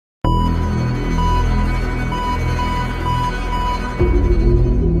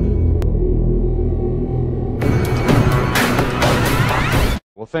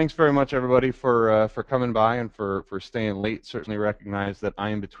thanks very much, everybody, for coming by and for staying late. Certainly recognize that I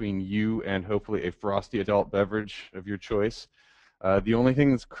am between you and hopefully a frosty adult beverage of your choice. The only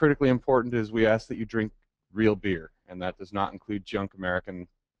thing that's critically important is we ask that you drink real beer, and that does not include junk American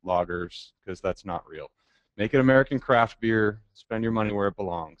lagers, because that's not real. Make it American craft beer. Spend your money where it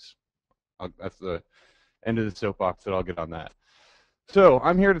belongs. That's the end of the soapbox that I'll get on that. So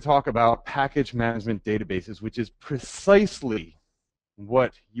I'm here to talk about package management databases, which is precisely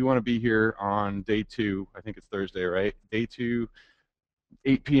what you want to be here on day 2. I think it's Thursday, right? Day 2,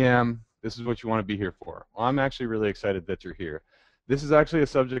 8 p.m. This is what you want to be here for. Well, I'm actually really excited that you're here. This is actually a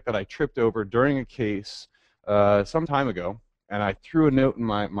subject that I tripped over during a case some time ago, and I threw a note in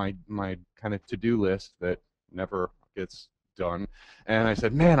my kind of to-do list that never gets done, and I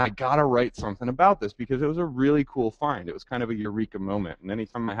said, man, I gotta write something about this because it was a really cool find. It was kind of a eureka moment, and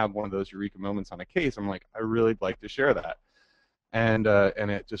anytime I have one of those eureka moments on a case, I'm like, I really like to share that. And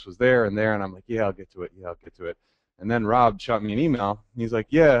it just was there, and I'm like, yeah, I'll get to it. Yeah, I'll get to it. And then Rob shot me an email. He's like,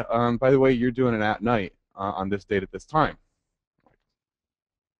 yeah, by the way, you're doing it at night on this date at this time.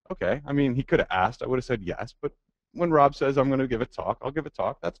 Okay. I mean, he could have asked. I would have said yes. But when Rob says I'm going to give a talk, I'll give a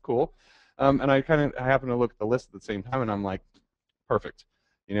talk. That's cool. And I happen to look at the list at the same time, and I'm like, perfect.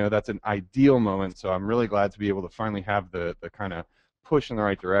 You know, that's an ideal moment. So I'm really glad to be able to finally have the kind of push in the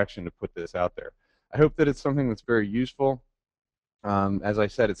right direction to put this out there. I hope that it's something that's very useful. As I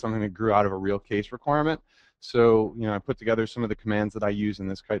said, it's something that grew out of a real case requirement. So, you know, I put together some of the commands that I use in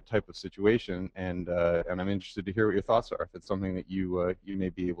this type of situation, and I'm interested to hear what your thoughts are if it's something that you may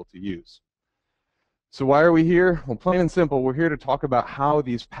be able to use. So why are we here? Well, plain and simple, we're here to talk about how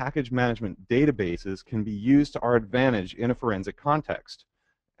these package management databases can be used to our advantage in a forensic context.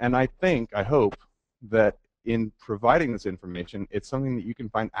 And I hope, that in providing this information, it's something that you can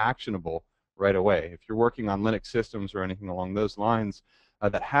find actionable right away. If you're working on Linux systems or anything along those lines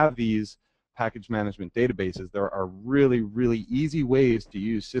that have these package management databases, there are really, really easy ways to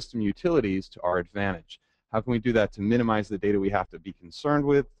use system utilities to our advantage. How can we do that to minimize the data we have to be concerned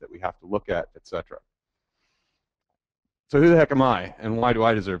with, that we have to look at, etc.? So who the heck am I, and why do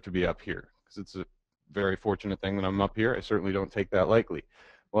I deserve to be up here? Because it's a very fortunate thing that I'm up here. I certainly don't take that lightly.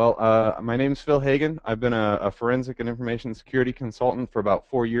 Well, my name is Phil Hagen. I've been a forensic and information security consultant for about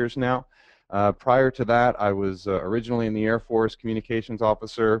 4 years now. Prior to that, I was originally in the Air Force communications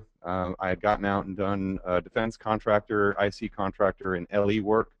officer. I had gotten out and done defense contractor, IC contractor, and LE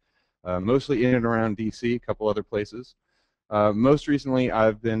work, mostly in and around DC, a couple other places. Most recently,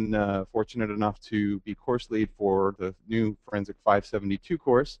 I've been fortunate enough to be course lead for the new Forensic 572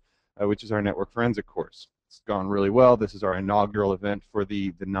 course, which is our network forensic course. It's gone really well. This is our inaugural event for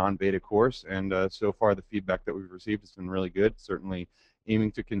the non-beta course, and so far the feedback that we've received has been really good, certainly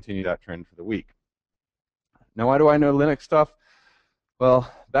aiming to continue that trend for the week. Now, why do I know Linux stuff?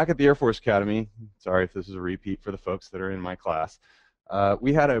 Well, back at the Air Force Academy, sorry if this is a repeat for the folks that are in my class,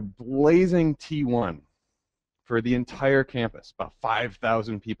 we had a blazing T1 for the entire campus, about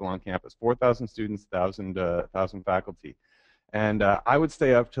 5,000 people on campus, 4,000 students, 1,000 faculty. And I would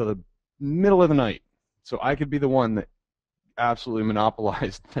stay up till the middle of the night, so I could be the one that absolutely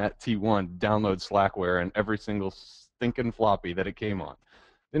monopolized that T1, download Slackware and every single stinking floppy that it came on.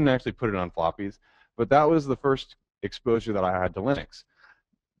 Didn't actually put it on floppies, but that was the first exposure that I had to Linux.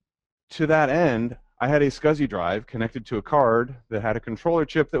 To that end, I had a SCSI drive connected to a card that had a controller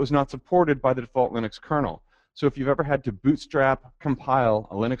chip that was not supported by the default Linux kernel. So if you've ever had to bootstrap compile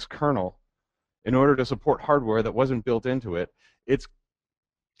a Linux kernel in order to support hardware that wasn't built into it, it's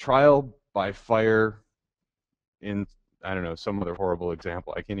trial by fire in, I don't know, some other horrible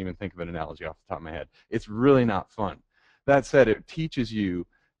example. I can't even think of an analogy off the top of my head. It's really not fun. That said, it teaches you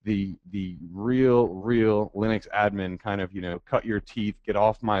the real Linux admin kind of, you know, cut your teeth, get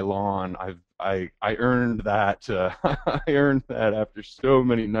off my lawn. I earned that. I earned that after so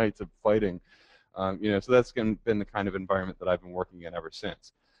many nights of fighting. You know, so that's been the kind of environment that I've been working in ever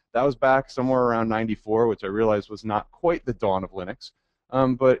since. That was back somewhere around '94, which I realized was not quite the dawn of Linux,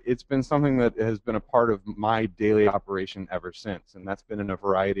 but it's been something that has been a part of my daily operation ever since, and that's been in a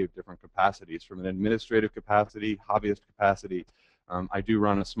variety of different capacities, from an administrative capacity, hobbyist capacity. I do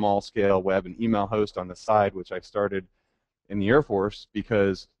run a small-scale web and email host on the side, which I started in the Air Force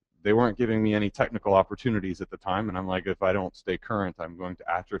because they weren't giving me any technical opportunities at the time, and I'm like, if I don't stay current, I'm going to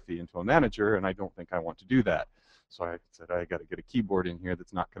atrophy into a manager, and I don't think I want to do that. So I said, I got to get a keyboard in here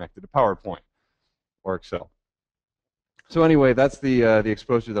that's not connected to PowerPoint or Excel. So anyway, that's the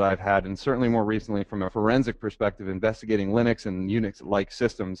exposure that I've had, and certainly more recently, from a forensic perspective, investigating Linux and Unix-like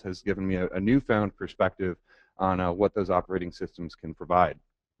systems has given me a newfound perspective on what those operating systems can provide.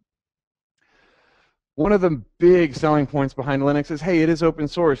 One of the big selling points behind Linux is, hey, it is open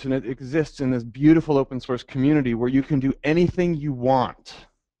source and it exists in this beautiful open source community where you can do anything you want.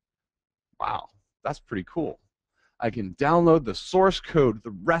 Wow, that's pretty cool. I can download the source code, the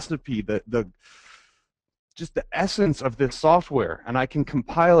recipe, just the essence of this software, and I can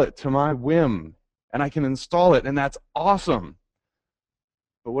compile it to my whim, and I can install it, and that's awesome.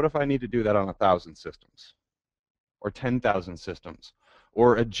 But what if I need to do that on 1,000 systems, or 10,000 systems,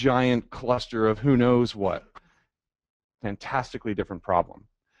 or a giant cluster of who knows what? Fantastically different problem.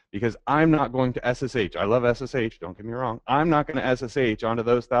 Because I'm not going to SSH. I love SSH, don't get me wrong. I'm not going to SSH onto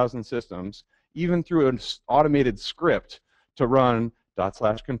those 1,000 systems, even through an automated script to run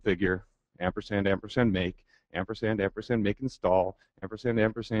 /configure, &make, &make install, &&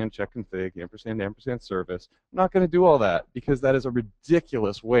 check config, && service. I'm not going to do all that because that is a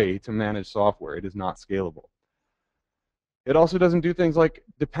ridiculous way to manage software. It is not scalable. It also doesn't do things like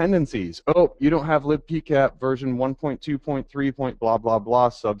dependencies. Oh, you don't have libpcap version 1.2.3. Blah, blah, blah,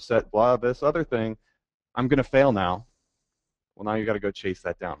 subset, blah, this other thing. I'm going to fail now. Well, now you got to go chase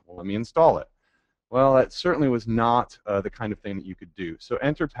that down. Well, let me install it. Well, that certainly was not the kind of thing that you could do. So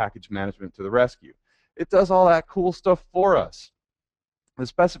enter package management to the rescue. It does all that cool stuff for us. The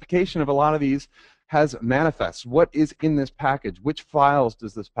specification of a lot of these has manifests. What is in this package? Which files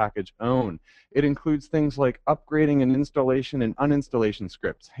does this package own? It includes things like upgrading and installation and uninstallation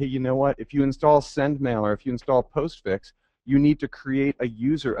scripts. Hey, you know what? If you install SendMail or if you install Postfix, you need to create a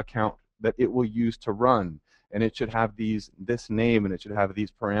user account that it will use to run. And it should have this name and it should have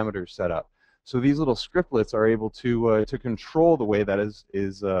these parameters set up. So these little scriptlets are able to control the way that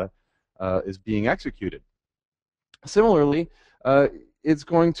is being executed. Similarly, it's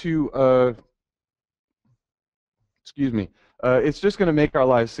going to it's just going to make our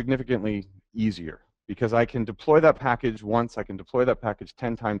lives significantly easier because I can deploy that package once, I can deploy that package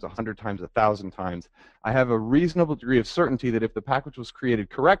 10 times, 100 times, 1,000 times. I have a reasonable degree of certainty that if the package was created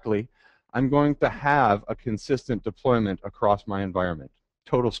correctly, I'm going to have a consistent deployment across my environment.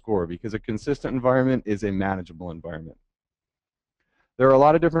 Total score, because a consistent environment is a manageable environment. There are a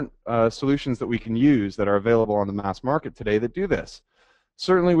lot of different solutions that we can use that are available on the mass market today that do this.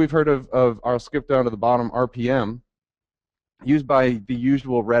 Certainly we've heard of I'll skip down to the bottom, RPM, used by the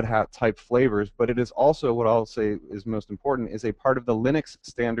usual Red Hat type flavors, but it is also, what I'll say is most important, is a part of the Linux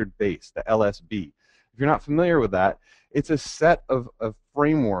standard base, the LSB. If you're not familiar with that, it's a set of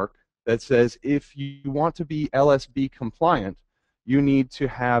framework that says if you want to be LSB compliant, you need to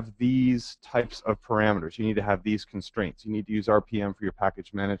have these types of parameters. You need to have these constraints. You need to use RPM for your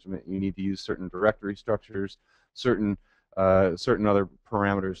package management. You need to use certain directory structures, certain other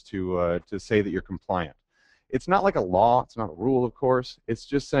parameters to say that you're compliant. It's not like a law. It's not a rule, of course. It's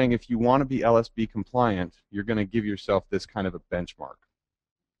just saying if you want to be LSB compliant, you're going to give yourself this kind of a benchmark.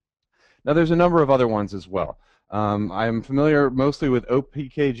 Now, there's a number of other ones as well. I'm familiar mostly with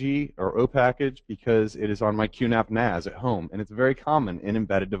dpkg or O-Package because it is on my QNAP NAS at home, and it's very common in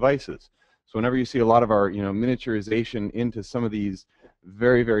embedded devices. So whenever you see a lot of our miniaturization into some of these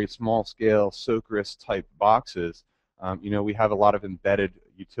very, very small scale Socris type boxes, we have a lot of embedded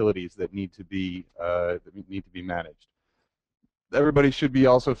utilities that need to be managed. Everybody should be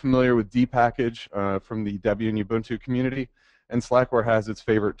also familiar with dpkg from the Debian Ubuntu community, and Slackware has its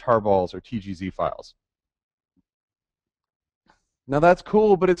favorite tarballs or TGZ files. Now that's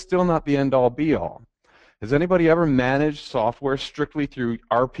cool, but it's still not the end-all be-all. Has anybody ever managed software strictly through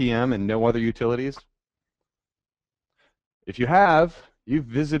RPM and no other utilities? If you have, you've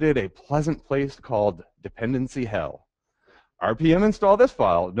visited a pleasant place called dependency hell. RPM install this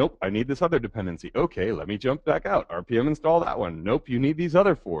file. Nope, I need this other dependency. Okay, let me jump back out. RPM install that one. Nope, you need these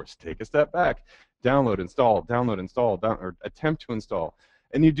other four. Take a step back. Download, install, or attempt to install.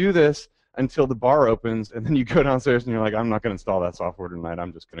 And you do this until the bar opens, and then you go downstairs and you're like, I'm not going to install that software tonight.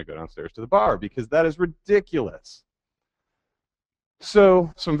 I'm just going to go downstairs to the bar because that is ridiculous.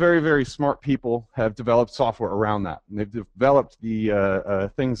 So some very, very smart people have developed software around that. And they've developed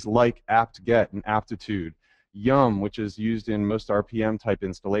the things like apt-get and aptitude. Yum, which is used in most RPM type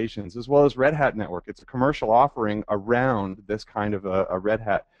installations, as well as Red Hat Network. It's a commercial offering around this kind of a Red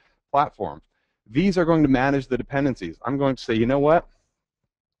Hat platform. These are going to manage the dependencies. I'm going to say, you know what?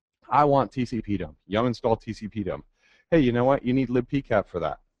 I want TCP dump. Yum install TCP dump. Hey, you know what? You need libpcap for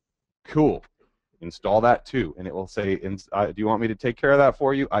that. Cool. Install that too. And it will say, do you want me to take care of that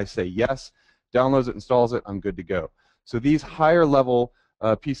for you? I say yes. Downloads it, installs it, I'm good to go. So these higher level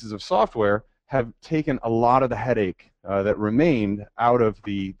pieces of software have taken a lot of the headache that remained out of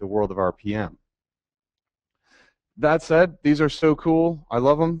the world of RPM. That said, these are so cool. I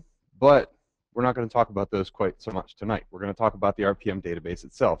love them. But we're not going to talk about those quite so much tonight. We're going to talk about the RPM database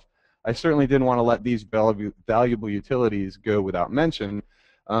itself. I certainly didn't want to let these valuable utilities go without mention,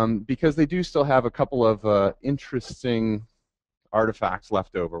 because they do still have a couple of interesting artifacts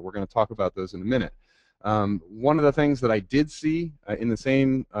left over. We're going to talk about those in a minute. One of the things that I did see in the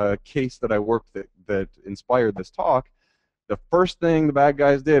same case that I worked that inspired this talk, the first thing the bad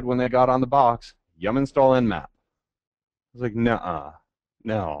guys did when they got on the box, yum install nmap. I was like, nuh-uh,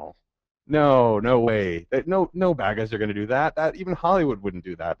 no, no way. No bad guys are going to do that. Even Hollywood wouldn't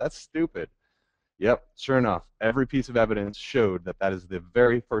do that. That's stupid. Yep, sure enough, every piece of evidence showed that that is the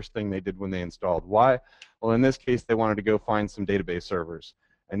very first thing they did when they installed. Why? Well, in this case, they wanted to go find some database servers.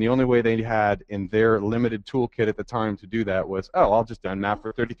 And the only way they had in their limited toolkit at the time to do that was, oh, I'll just nmap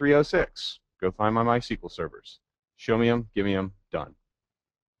for 3306. Go find my MySQL servers. Show me them, give me them, done.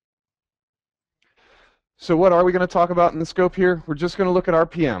 So what are we going to talk about in the scope here? We're just going to look at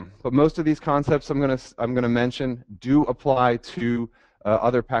RPM, but most of these concepts I'm going to mention do apply to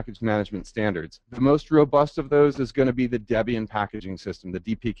other package management standards. The most robust of those is going to be the Debian packaging system, the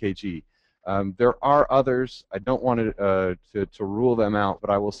dpkg. There are others. I don't want to rule them out,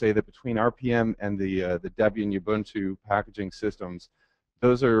 but I will say that between RPM and the Debian Ubuntu packaging systems,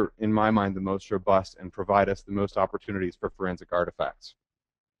 those are, in my mind, the most robust and provide us the most opportunities for forensic artifacts.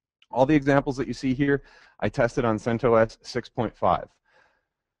 All the examples that you see here, I tested on CentOS 6.5.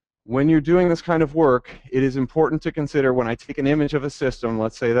 When you're doing this kind of work, it is important to consider when I take an image of a system,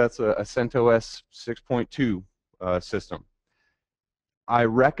 let's say that's a CentOS 6.2 system, I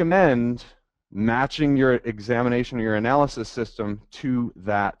recommend matching your examination or your analysis system to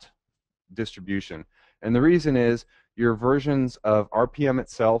that distribution. And the reason is your versions of RPM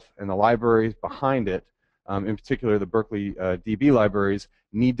itself and the libraries behind it, in particular the Berkeley DB libraries,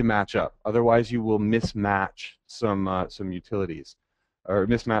 need to match up. Otherwise, you will mismatch some utilities or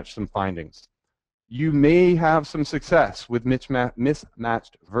mismatch some findings. You may have some success with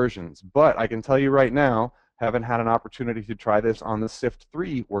mismatched versions, but I can tell you right now, haven't had an opportunity to try this on the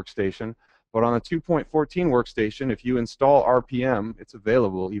SIFT3 workstation, but on the 2.14 workstation, if you install RPM, it's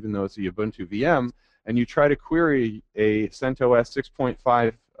available even though it's a Ubuntu VM, and you try to query a CentOS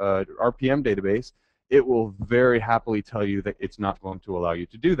 6.5 RPM database, it will very happily tell you that it's not going to allow you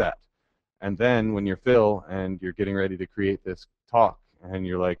to do that. And then when you're Phil and you're getting ready to create this talk, and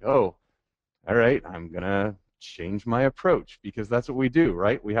you're like, oh, all right, I'm going to change my approach, because that's what we do,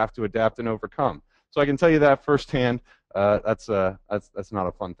 right? We have to adapt and overcome. So I can tell you that firsthand, that's not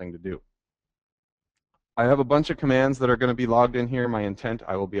a fun thing to do. I have a bunch of commands that are going to be logged in here. My intent,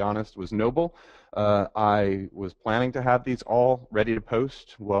 I will be honest, was noble. I was planning to have these all ready to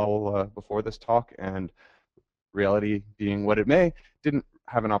post well before this talk, and reality being what it may, didn't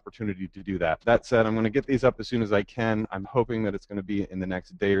have an opportunity to do that. That said, I'm going to get these up as soon as I can. I'm hoping that it's going to be in the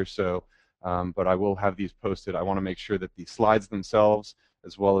next day or so, but I will have these posted. I want to make sure that the slides themselves,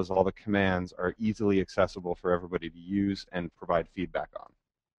 as well as all the commands, are easily accessible for everybody to use and provide feedback on.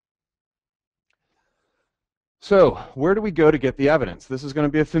 So where do we go to get the evidence? This is going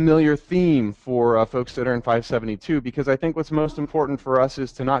to be a familiar theme for folks that are in 572, because I think what's most important for us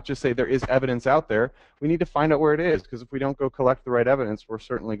is to not just say there is evidence out there. We need to find out where it is, because if we don't go collect the right evidence, we're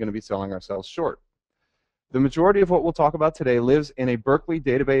certainly going to be selling ourselves short. The majority of what we'll talk about today lives in a Berkeley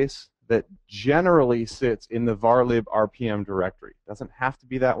database that generally sits in the varlib RPM directory. It doesn't have to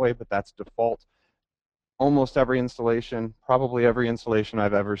be that way, but that's default. Almost every installation, probably every installation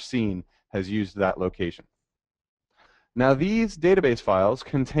I've ever seen, has used that location. Now, these database files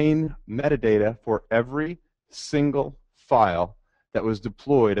contain metadata for every single file that was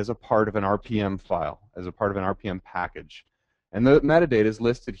deployed as a part of an RPM file, as a part of an RPM package. And the metadata is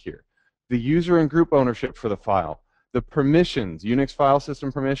listed here. The user and group ownership for the file, the permissions, Unix file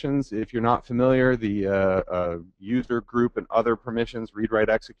system permissions, if you're not familiar, the user group and other permissions, read, write,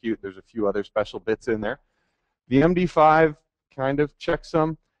 execute, there's a few other special bits in there. The MD5 kind of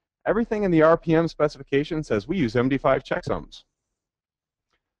checksum. Everything in the RPM specification says we use MD5 checksums.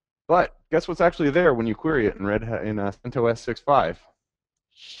 But guess what's actually there when you query it in RedHat in CentOS 6.5?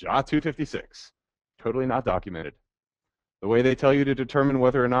 SHA-256. Totally not documented. The way they tell you to determine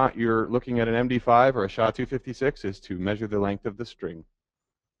whether or not you're looking at an MD5 or a SHA-256 is to measure the length of the string.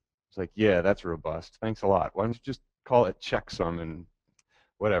 It's like, yeah, that's robust. Thanks a lot. Why don't you just call it checksum and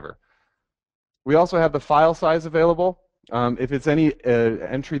whatever. We also have the file size available. If it's any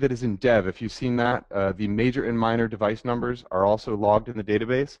entry that is in dev, if you've seen that, the major and minor device numbers are also logged in the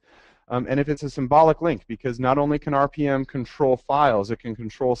database. And if it's a symbolic link, because not only can RPM control files, it can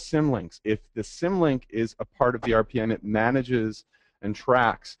control symlinks. If the symlink is a part of the RPM, it manages and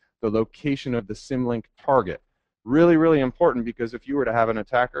tracks the location of the symlink target. Really, really important, because if you were to have an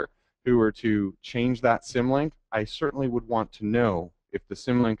attacker who were to change that symlink, I certainly would want to know if the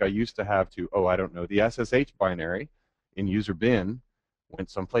symlink I used to have to, oh, I don't know, the SSH binary in user bin went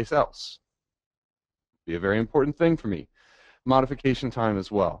someplace else. Be a very important thing for me. Modification time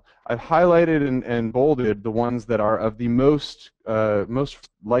as well. I've highlighted and bolded the ones that are of the most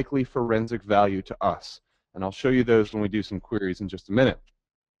likely forensic value to us. And I'll show you those when we do some queries in just a minute.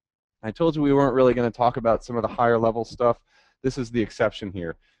 I told you we weren't really going to talk about some of the higher level stuff. This is the exception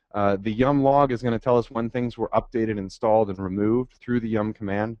here. The yum log is going to tell us when things were updated, installed, and removed through the yum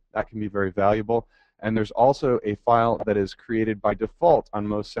command. That can be very valuable. And there's also a file that is created by default on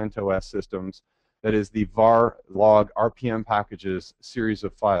most CentOS systems. That is the var log RPM packages series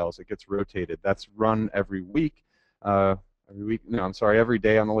of files. It gets rotated. That's run every week. Every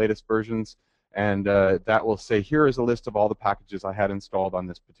day on the latest versions. And that will say, here is a list of all the packages I had installed on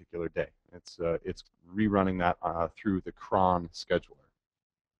this particular day. It's rerunning that through the cron scheduler.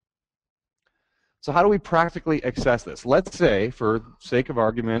 So how do we practically access this? Let's say, for sake of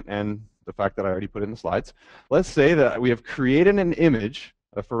argument and the fact that I already put in the slides, let's say that we have created an image,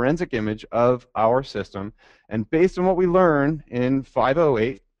 a forensic image of our system, and based on what we learn in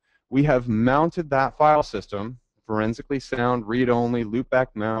 508, we have mounted that file system, forensically sound, read-only, loopback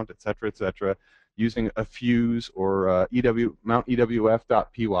mount, etc., using a fuse or mount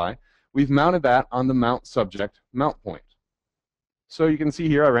ewf.py. We've mounted that on the mount subject mount point. So you can see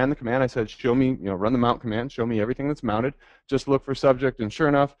here, I ran the command. I said, show me, run the mount command, show me everything that's mounted. Just look for subject, and sure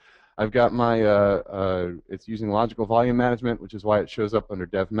enough, I've got my, it's using logical volume management, which is why it shows up under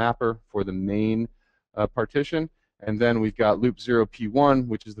dev mapper for the main partition. And then we've got loop 0p1,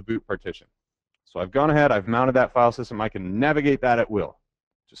 which is the boot partition. So I've gone ahead, I've mounted that file system. I can navigate that at will.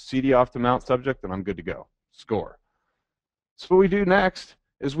 Just cd off to mount subject, and I'm good to go. Score. So what we do next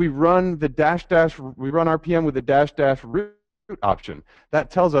is we run the we run RPM with the -- root option. That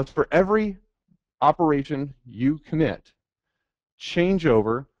tells us for every operation you commit, change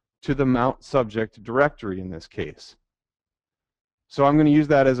over to the mount subject directory in this case. So I'm going to use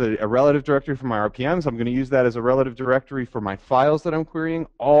that as a relative directory for my RPMs. I'm going to use that as a relative directory for my files that I'm querying.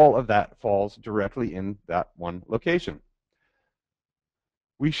 All of that falls directly in that one location.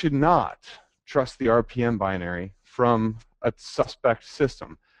 We should not trust the RPM binary from a suspect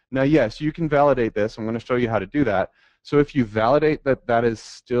system. Now, yes, you can validate this. I'm going to show you how to do that. So if you validate that that is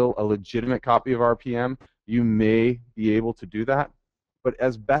still a legitimate copy of RPM, you may be able to do that. But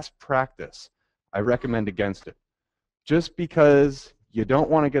as best practice, I recommend against it. Just because you don't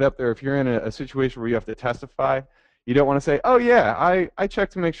want to get up there, if you're in a situation where you have to testify, you don't want to say, oh yeah, I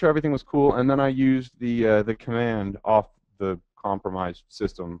checked to make sure everything was cool, and then I used the command off the compromised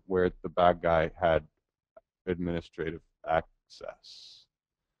system where the bad guy had administrative access.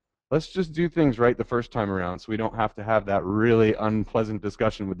 Let's just do things right the first time around so we don't have to have that really unpleasant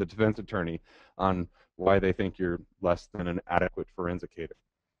discussion with the defense attorney on why they think you're less than an adequate forensicator.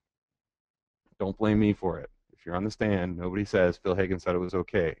 Don't blame me for it. If you're on the stand, nobody says Phil Hagen said it was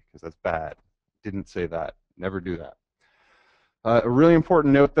okay, because that's bad. Didn't say that. Never do that. A really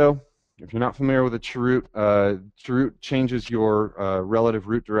important note, though, if you're not familiar with a chroot, chroot changes your relative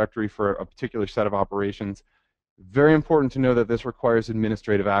root directory for a particular set of operations. Very important to know that this requires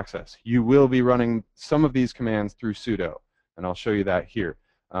administrative access. You will be running some of these commands through sudo, and I'll show you that here.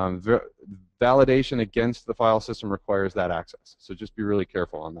 Validation against the file system requires that access, so just be really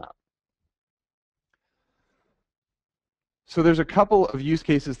careful on that. So there's a couple of use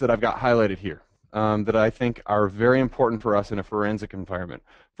cases that I've got highlighted here that I think are very important for us in a forensic environment.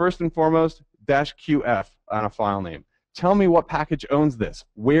 First and foremost, -qf on a file name. Tell me what package owns this.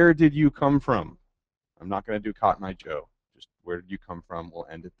 Where did you come from? I'm not going to do Cotton Eye Joe. Just where did you come from? We'll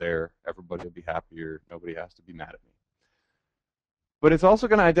end it there. Everybody will be happier. Nobody has to be mad at me. But it's also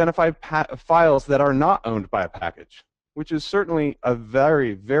going to identify files that are not owned by a package, which is certainly a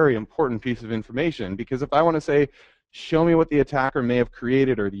very, very important piece of information, because if I want to say, show me what the attacker may have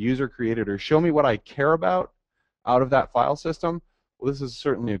created or the user created, or show me what I care about out of that file system, well, this is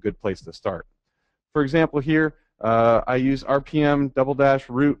certainly a good place to start. For example, here, I use RPM --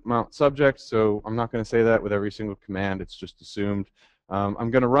 root mount subject, so I'm not going to say that with every single command. It's just assumed.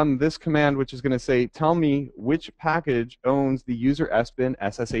 I'm going to run this command, which is going to say, tell me which package owns the user sbin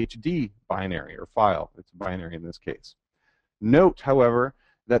sshd binary or file. It's a binary in this case. Note, however,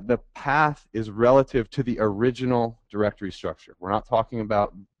 that the path is relative to the original directory structure. We're not talking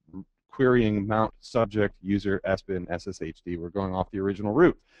about querying mount subject user sbin sshd. We're going off the original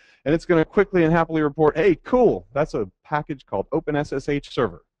root. And it's going to quickly and happily report, hey, cool, that's a package called OpenSSH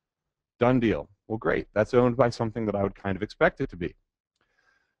server. Done deal. Well, great. That's owned by something that I would kind of expect it to be.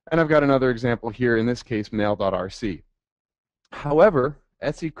 And I've got another example here, in this case, mail.rc. However,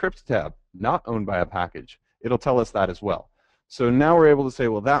 /crypt tab, not owned by a package. It'll tell us that as well. So now we're able to say,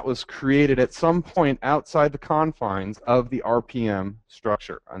 well, that was created at some point outside the confines of the RPM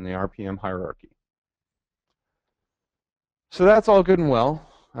structure and the RPM hierarchy. So that's all good and well,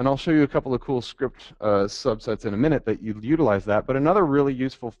 and I'll show you a couple of cool script subsets in a minute that you utilize that. But another really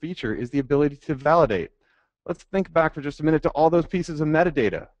useful feature is the ability to validate. Let's think back for just a minute to all those pieces of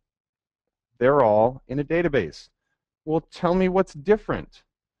metadata. They're all in a database. Well, tell me what's different.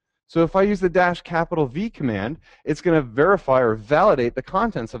 So if I use the -V command, it's going to verify or validate the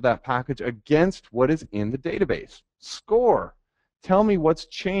contents of that package against what is in the database. Score. Tell me what's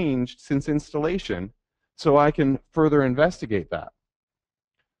changed since installation so I can further investigate that.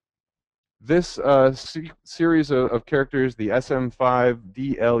 This series of characters, the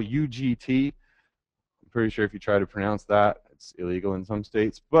SM5DLUGT, I'm pretty sure if you try to pronounce that, it's illegal in some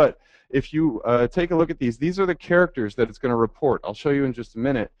states. But if you take a look at these are the characters that it's going to report. I'll show you in just a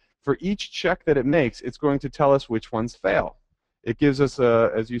minute. For each check that it makes, it's going to tell us which ones fail. It gives us,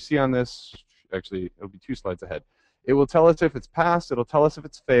 as you see on this, actually, it'll be 2 slides ahead. It will tell us if it's passed, it'll tell us if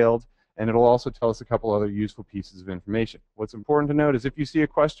it's failed, and it'll also tell us a couple other useful pieces of information. What's important to note is if you see a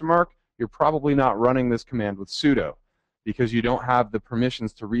question mark, you're probably not running this command with sudo because you don't have the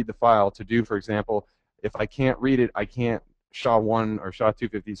permissions to read the file to do, for example, if I can't read it, I can't SHA-1 or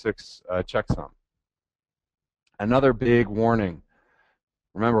SHA-256 checksum. Another big warning.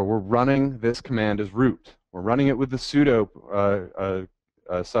 Remember, we're running this command as root. We're running it with the sudo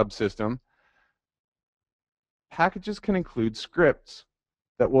subsystem. Packages can include scripts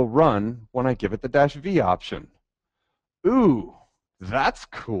that will run when I give it the -V option. Ooh, that's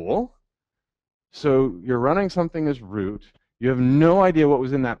cool. So you're running something as root. You have no idea what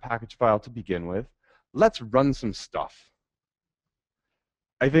was in that package file to begin with. Let's run some stuff.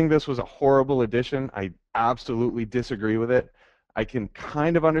 I think this was a horrible addition. I absolutely disagree with it. I can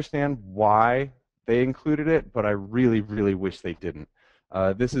kind of understand why they included it, but I really, really wish they didn't.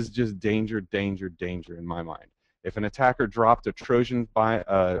 This is just danger, danger, danger in my mind. If an attacker dropped a Trojan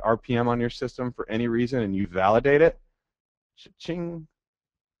RPM on your system for any reason and you validate it, cha-ching,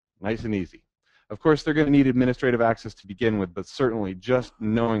 nice and easy. Of course, they're going to need administrative access to begin with, but certainly just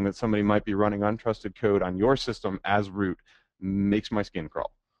knowing that somebody might be running untrusted code on your system as root makes my skin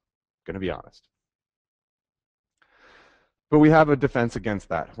crawl. Going to be honest. But we have a defense against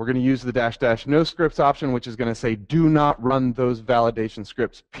that. We're going to use the --no scripts option, which is going to say do not run those validation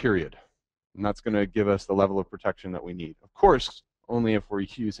scripts, period. And that's going to give us the level of protection that we need. Of course, only if we're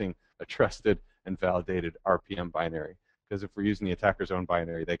using a trusted and validated RPM binary. Because if we're using the attacker's own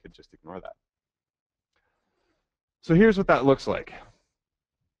binary, they could just ignore that. So here's what that looks like.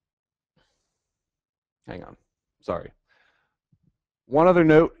 Hang on. Sorry. One other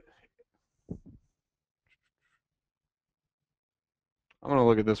note. I'm going to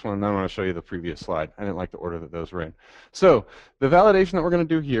look at this one, and then I'm going to show you the previous slide. I didn't like the order that those were in. So the validation that we're going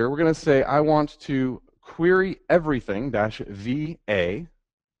to do here, we're going to say I want to query everything -VA,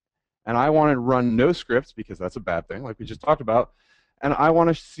 and I want to run no scripts because that's a bad thing, like we just talked about. And I want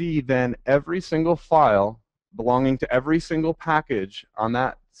to see then every single file belonging to every single package on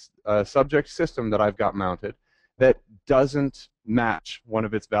that subject system that I've got mounted that doesn't match one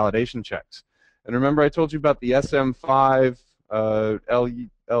of its validation checks. And remember I told you about the SM5 L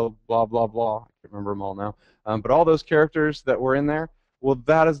blah blah blah. I can't remember them all now. But all those characters that were in there, well,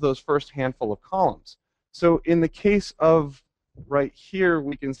 that is those first handful of columns. So in the case of right here,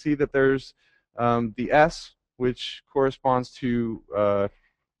 we can see that there's the S, which corresponds to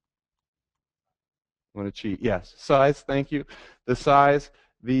I'm going to cheat. Yes, size. Thank you. The size.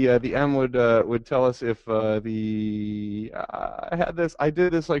 The M would tell us if I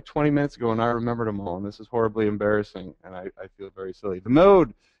did this like 20 minutes ago and I remembered them all, and this is horribly embarrassing and I feel very silly. The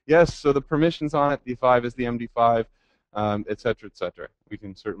mode, yes, so the permissions on it, D5 is the MD5, et cetera, et cetera. We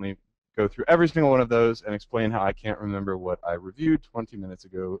can certainly go through every single one of those and explain how I can't remember what I reviewed 20 minutes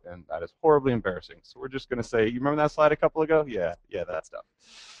ago, and that is horribly embarrassing. So we're just going to say, you remember that slide a couple ago? Yeah, that stuff.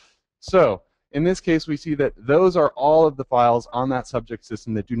 So in this case, we see that those are all of the files on that subject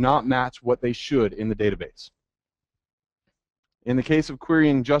system that do not match what they should in the database. In the case of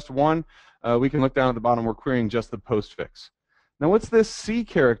querying just one, we can look down at the bottom. We're querying just the postfix. Now, what's this C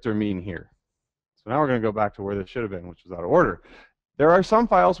character mean here? So now we're going to go back to where this should have been, which was out of order. There are some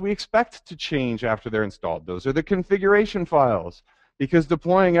files we expect to change after they're installed. Those are the configuration files, because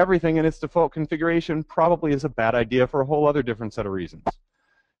deploying everything in its default configuration probably is a bad idea for a whole other different set of reasons.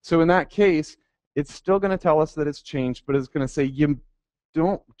 So in that case, it's still going to tell us that it's changed, but it's going to say, you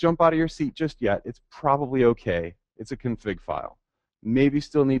don't jump out of your seat just yet. It's probably okay. It's a config file. Maybe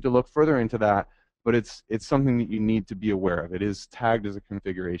still need to look further into that, but it's something that you need to be aware of. It is tagged as a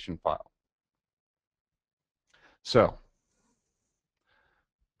configuration file. So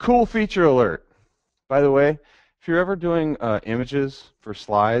Cool feature alert. By the way, if you're ever doing images for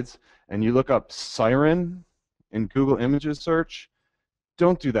slides and you look up siren in Google Images search,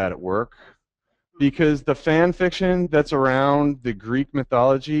 don't do that at work, because the fan fiction that's around the Greek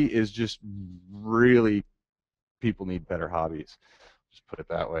mythology is just really, people need better hobbies. Just put it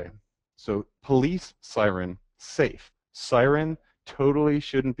that way. So police siren, safe. Siren totally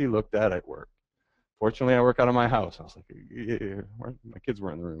shouldn't be looked at work. Fortunately, I work out of my house. I was like, yeah, my kids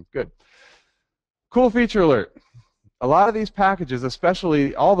were in the room. Good. Cool feature alert. A lot of these packages,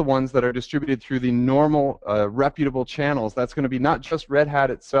 especially all the ones that are distributed through the normal reputable channels, that's going to be not just Red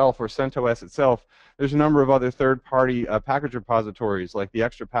Hat itself or CentOS itself. There's a number of other third-party package repositories, like the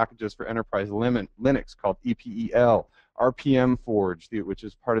extra packages for enterprise Linux called EPEL, RPM Forge, which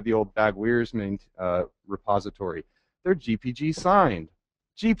is part of the old Dag Weir's main repository. They're GPG signed.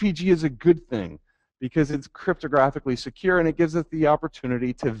 GPG is a good thing because it's cryptographically secure and it gives us the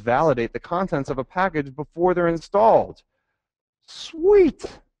opportunity to validate the contents of a package before they're installed. Sweet!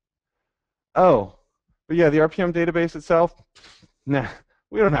 Oh, but yeah, the RPM database itself, nah,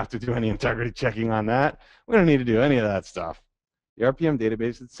 we don't have to do any integrity checking on that. We don't need to do any of that stuff. The RPM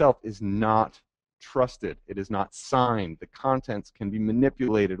database itself is not trusted. It is not signed. The contents can be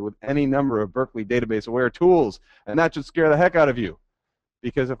manipulated with any number of Berkeley database-aware tools, and that should scare the heck out of you.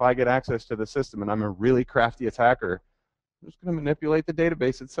 Because if I get access to the system and I'm a really crafty attacker, I'm just going to manipulate the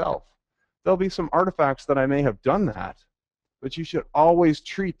database itself. There'll be some artifacts that I may have done that, but you should always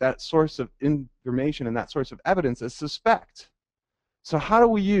treat that source of information and that source of evidence as suspect. So how do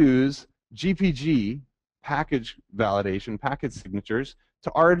we use GPG, package validation, package signatures,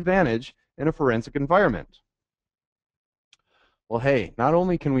 to our advantage in a forensic environment? Well, hey, not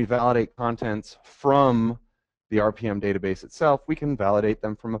only can we validate contents from the RPM database itself, we can validate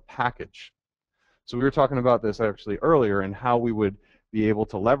them from a package. So we were talking about this actually earlier and how we would be able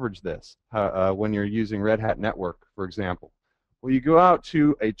to leverage this when you're using Red Hat Network, for example. Well, you go out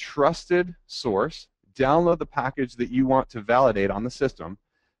to a trusted source, download the package that you want to validate on the system,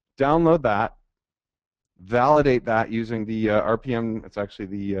 download that, validate that using the RPM, it's actually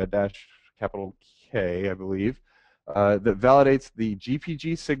the dash capital K, I believe, that validates the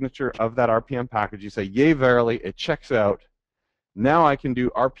GPG signature of that RPM package. You say, yay, verily, it checks out. Now I can do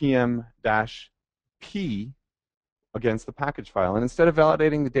RPM-P against the package file. And instead of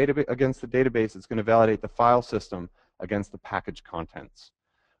validating the database against the database, it's going to validate the file system against the package contents.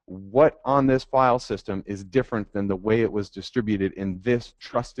 What on this file system is different than the way it was distributed in this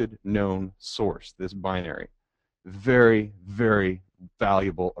trusted known source, this binary? Very, very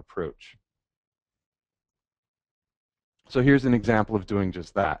valuable approach. So here's an example of doing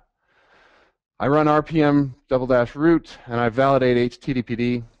just that. I run RPM --root and I validate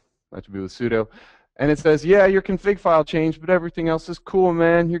HTTPD, that should be with sudo, and it says, yeah, your config file changed, but everything else is cool,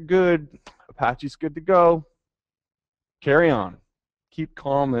 man, you're good. Apache's good to go. Carry on. Keep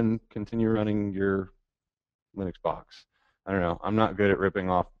calm and continue running your Linux box. I don't know, I'm not good at ripping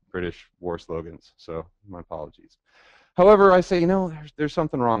off British war slogans, so my apologies. However, I say, you know, there's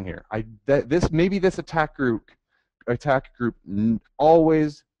something wrong here. Maybe this attack group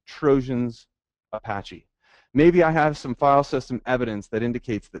always Trojans Apache. Maybe I have some file system evidence that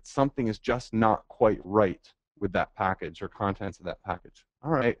indicates that something is just not quite right with that package or contents of that package.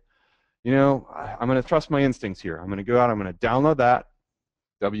 All right, you know, I'm going to trust my instincts here. I'm going to go out, I'm going to download that,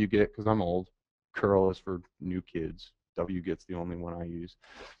 wget because I'm old, curl is for new kids, wget's the only one I use.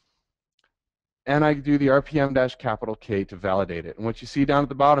 And I do the RPM-K to validate it. And what you see down at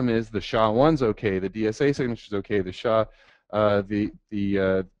the bottom is the SHA-1's okay, the DSA signature's okay, the SHA,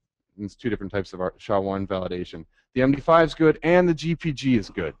 there's two different types of SHA-1 validation. The MD5's good, and the GPG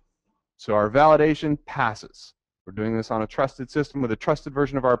is good. So our validation passes. We're doing this on a trusted system with a trusted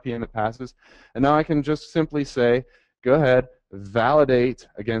version of RPM that passes. And now I can just simply say, go ahead, validate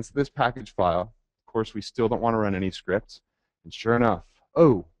against this package file. Of course, we still don't want to run any scripts. And sure enough,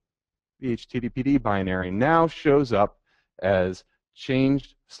 oh, the HTTPD binary now shows up as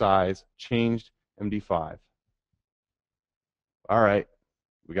changed size, changed MD5. All right,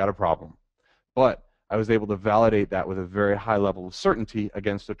 we got a problem. But I was able to validate that with a very high level of certainty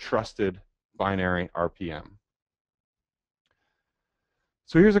against a trusted binary RPM.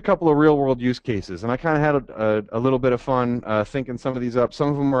 So here's a couple of real-world use cases, and I kind of had a little bit of fun thinking some of these up. Some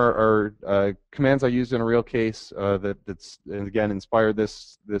of them are commands I used in a real case that's again inspired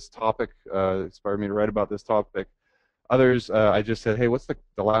this topic, inspired me to write about this topic. Others, I just said, hey, what's the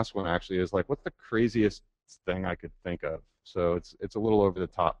last one actually is like, what's the craziest thing I could think of? So it's a little over the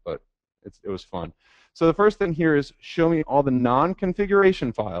top, but it was fun. So the first thing here is show me all the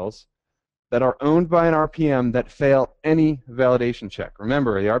non-configuration files that are owned by an RPM that fail any validation check.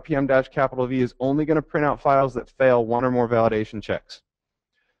 Remember, the RPM-V is only going to print out files that fail one or more validation checks.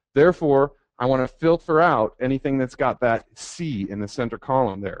 Therefore, I want to filter out anything that's got that C in the center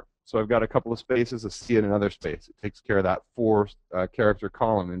column there. So I've got a couple of spaces, a C and another space. It takes care of that 4-character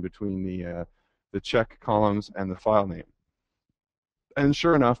column in between the check columns and the file name. And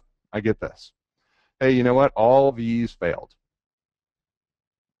sure enough, I get this. Hey, you know what? All these failed.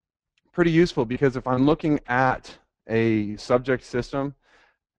 Pretty useful, because if I'm looking at a subject system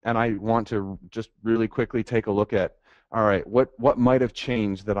and I want to just really quickly take a look at, all right, what might have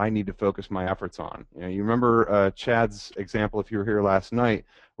changed that I need to focus my efforts on? You remember Chad's example, if you were here last night,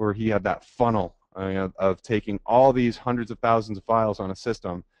 where he had that funnel of taking all these hundreds of thousands of files on a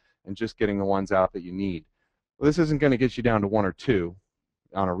system and just getting the ones out that you need. Well, this isn't going to get you down to 1 or 2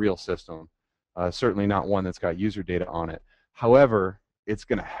 on a real system. Certainly not one that's got user data on it. However, it's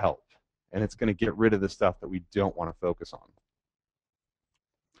going to help, and it's going to get rid of the stuff that we don't want to focus on.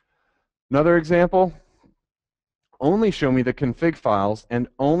 Another example, only show me the config files and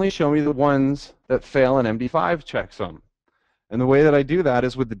only show me the ones that fail an MD5 checksum. And the way that I do that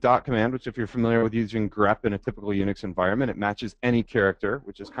is with the dot command, which if you're familiar with using grep in a typical Unix environment, it matches any character,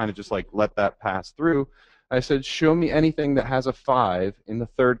 which is kind of just like let that pass through. I said, show me anything that has a 5 in the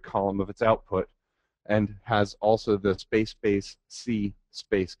 3rd column of its output and has also the space C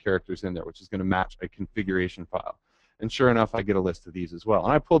space characters in there, which is going to match a configuration file. And sure enough, I get a list of these as well.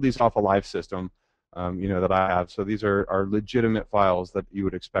 And I pulled these off a live system that I have. So these are legitimate files that you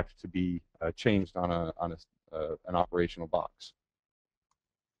would expect to be changed on an operational box.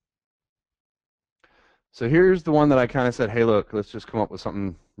 So here's the one that I kind of said, hey, look, let's just come up with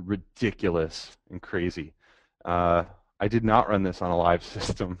something ridiculous and crazy. I did not run this on a live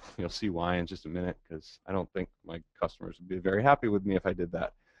system. You'll see why in just a minute, because I don't think my customers would be very happy with me if I did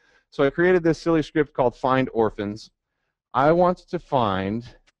that. So I created this silly script called find orphans. I want to find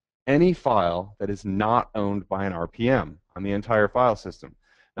any file that is not owned by an RPM on the entire file system.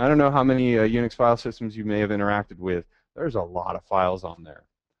 Now, I don't know how many Unix file systems you may have interacted with. There's a lot of files on there.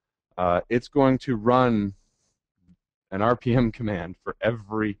 It's going to run an RPM command for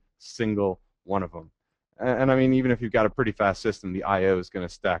every single one of them. And I mean, even if you've got a pretty fast system, the I/O is going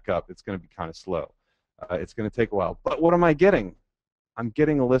to stack up. It's going to be kind of slow. It's going to take a while. But what am I getting? I'm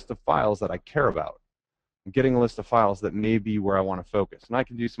getting a list of files that I care about. I'm getting a list of files that may be where I want to focus. And I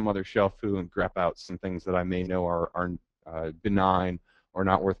can do some other shell foo and grep out some things that I may know are benign or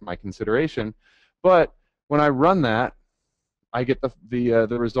not worth my consideration. But when I run that, I get the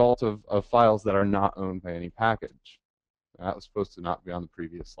result of files that are not owned by any package. That was supposed to not be on the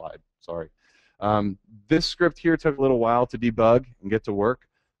previous slide. Sorry. This script here took a little while to debug and get to work.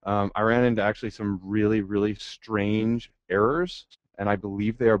 I ran into actually some really, really strange errors, and I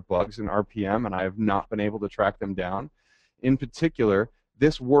believe they are bugs in RPM, and I have not been able to track them down. In particular,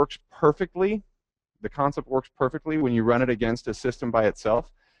 this works perfectly. The concept works perfectly when you run it against a system by itself.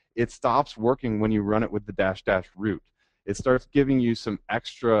 It stops working when you run it with the -- root. It starts giving you some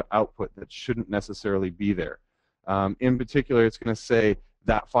extra output that shouldn't necessarily be there. In particular, it's going to say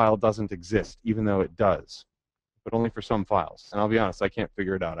that file doesn't exist, even though it does, but only for some files. And I'll be honest, I can't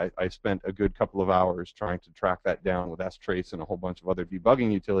figure it out. I spent a good couple of hours trying to track that down with strace and a whole bunch of other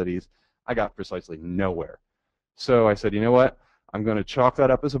debugging utilities. I got precisely nowhere. So I said, you know what? I'm going to chalk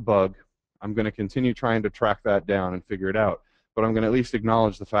that up as a bug. I'm going to continue trying to track that down and figure it out. But I'm going to at least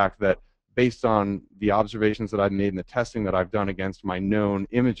acknowledge the fact that based on the observations that I've made and the testing that I've done against my known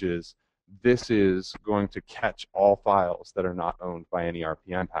images, this is going to catch all files that are not owned by any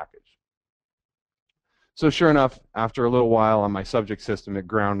RPM package. So sure enough, after a little while on my subject system, it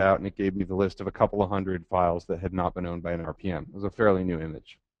ground out and it gave me the list of a couple of hundred files that had not been owned by an RPM. It was a fairly new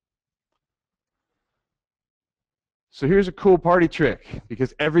image. So here's a cool party trick,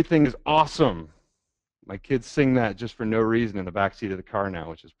 because everything is awesome. My kids sing that just for no reason in the backseat of the car now,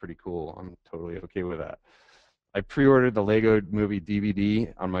 which is pretty cool. I'm totally okay with that. I pre-ordered the Lego movie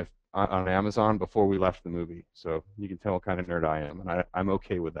DVD on Amazon before we left the movie, so you can tell what kind of nerd I am, and I'm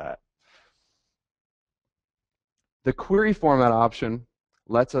okay with that. The query format option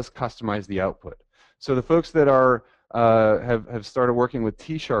lets us customize the output. So the folks that are have started working with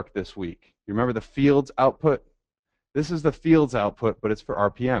T-Shark this week, you remember the fields output? This is the fields output, but it's for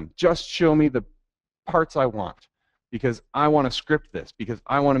RPM. Just show me the parts I want, because I want to script this, because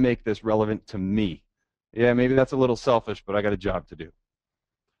I want to make this relevant to me. Yeah, maybe that's a little selfish, but I got a job to do.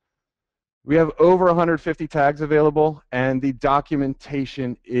 We have over 150 tags available, and the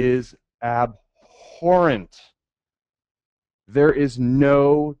documentation is abhorrent. There is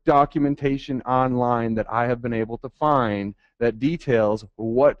no documentation online that I have been able to find that details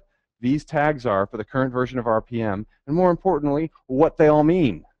what these tags are for the current version of RPM, and more importantly, what they all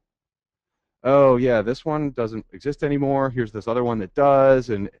mean. Oh yeah, this one doesn't exist anymore. Here's this other one that does,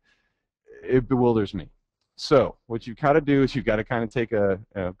 and it bewilders me. So what you've got to do is you've got to kind of take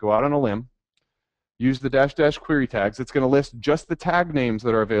go out on a limb, use the -- query tags. It's going to list just the tag names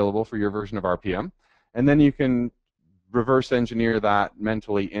that are available for your version of RPM, and then you can reverse engineer that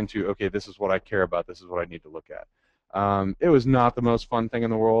mentally into, okay, this is what I care about, this is what I need to look at. It was not the most fun thing in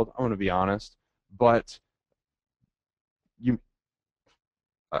the world, I'm going to be honest, but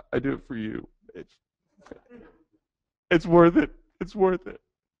I do it for you. It's worth it. It's worth it.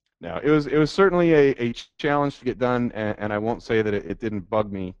 No, it was certainly a challenge to get done, and I won't say that it didn't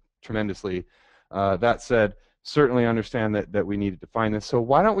bug me tremendously. That said, certainly understand that we needed to find this. So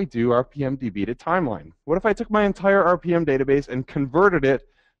why don't we do RPMDB to timeline? What if I took my entire RPM database and converted it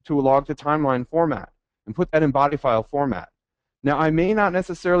to a log to timeline format and put that in body file format? Now, I may not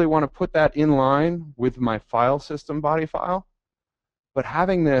necessarily want to put that in line with my file system body file, but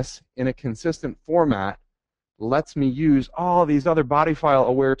having this in a consistent format lets me use all these other body file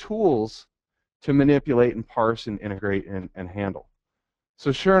aware tools to manipulate and parse and integrate and handle.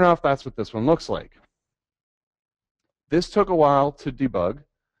 So sure enough, that's what this one looks like. This took a while to debug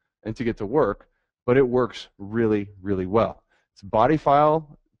and to get to work, but it works really, really well. It's body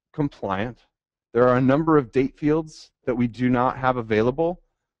file compliant. There are a number of date fields that we do not have available,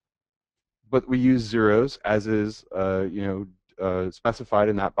 but we use zeros, as is specified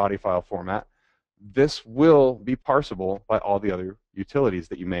in that body file format. This will be parsable by all the other utilities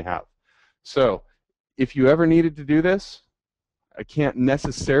that you may have. So if you ever needed to do this, I can't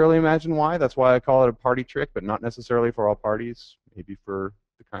necessarily imagine why. That's why I call it a party trick, but not necessarily for all parties, maybe for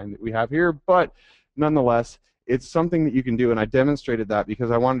the kind that we have here. But nonetheless, it's something that you can do, and I demonstrated that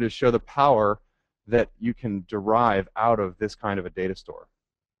because I wanted to show the power that you can derive out of this kind of a data store.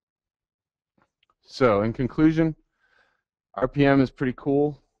 So in conclusion, RPM is pretty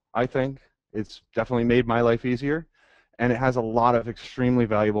cool, I think. It's definitely made my life easier, and it has a lot of extremely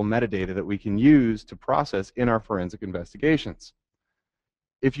valuable metadata that we can use to process in our forensic investigations.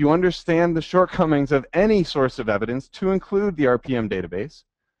 If you understand the shortcomings of any source of evidence, to include the RPM database,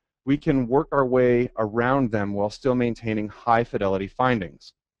 we can work our way around them while still maintaining high fidelity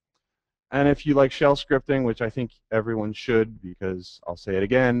findings. And if you like shell scripting, which I think everyone should, because I'll say it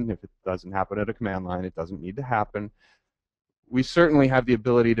again, if it doesn't happen at a command line, it doesn't need to happen, we certainly have the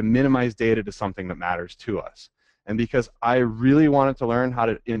ability to minimize data to something that matters to us. And because I really wanted to learn how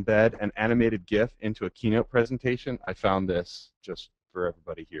to embed an animated GIF into a keynote presentation, I found this just for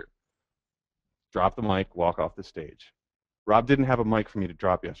everybody here. Drop the mic, walk off the stage. Rob didn't have a mic for me to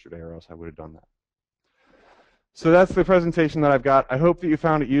drop yesterday, or else I would have done that. So that's the presentation that I've got. I hope that you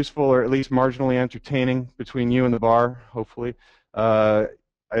found it useful, or at least marginally entertaining between you and the bar, hopefully.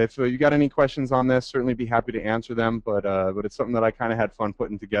 If you got any questions on this, certainly be happy to answer them, but it's something that I kind of had fun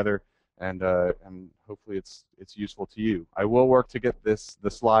putting together, and hopefully it's useful to you. I will work to get the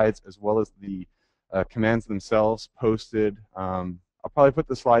slides as well as the commands themselves posted. I'll probably put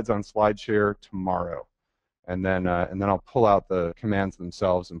the slides on SlideShare tomorrow, and then I'll pull out the commands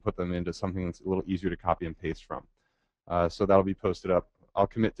themselves and put them into something that's a little easier to copy and paste from. So that'll be posted up. I'll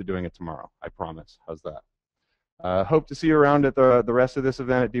commit to doing it tomorrow. I promise. How's that? Hope to see you around at the rest of this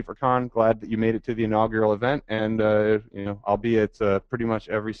event at D4Con. Glad that you made it to the inaugural event, and I'll be at pretty much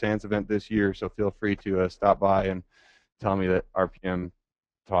every SANS event this year. So feel free to stop by and tell me that RPM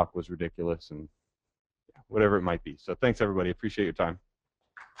talk was ridiculous and whatever it might be. So thanks everybody. Appreciate your time.